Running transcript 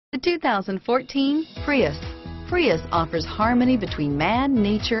The 2014 Prius. Prius offers harmony between man,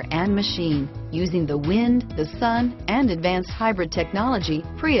 nature, and machine. Using the wind, the sun, and advanced hybrid technology,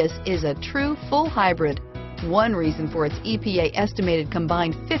 Prius is a true full hybrid. One reason for its EPA estimated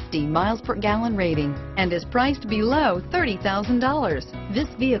combined 50 miles per gallon rating and is priced below $30,000. This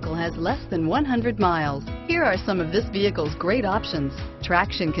vehicle has less than 100 miles. Here are some of this vehicle's great options: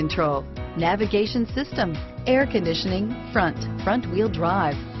 traction control, navigation system, air conditioning, front-wheel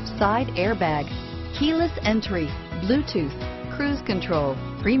drive, side airbag, keyless entry, Bluetooth, cruise control,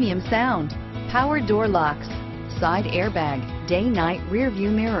 premium sound, power door locks, side airbag, day-night rear view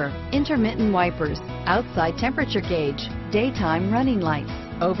mirror, intermittent wipers, outside temperature gauge, daytime running lights,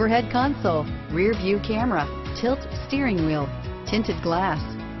 overhead console, rear view camera, tilt steering wheel, tinted glass.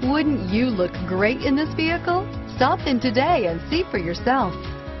 Wouldn't you look great in this vehicle? Stop in today and see for yourself.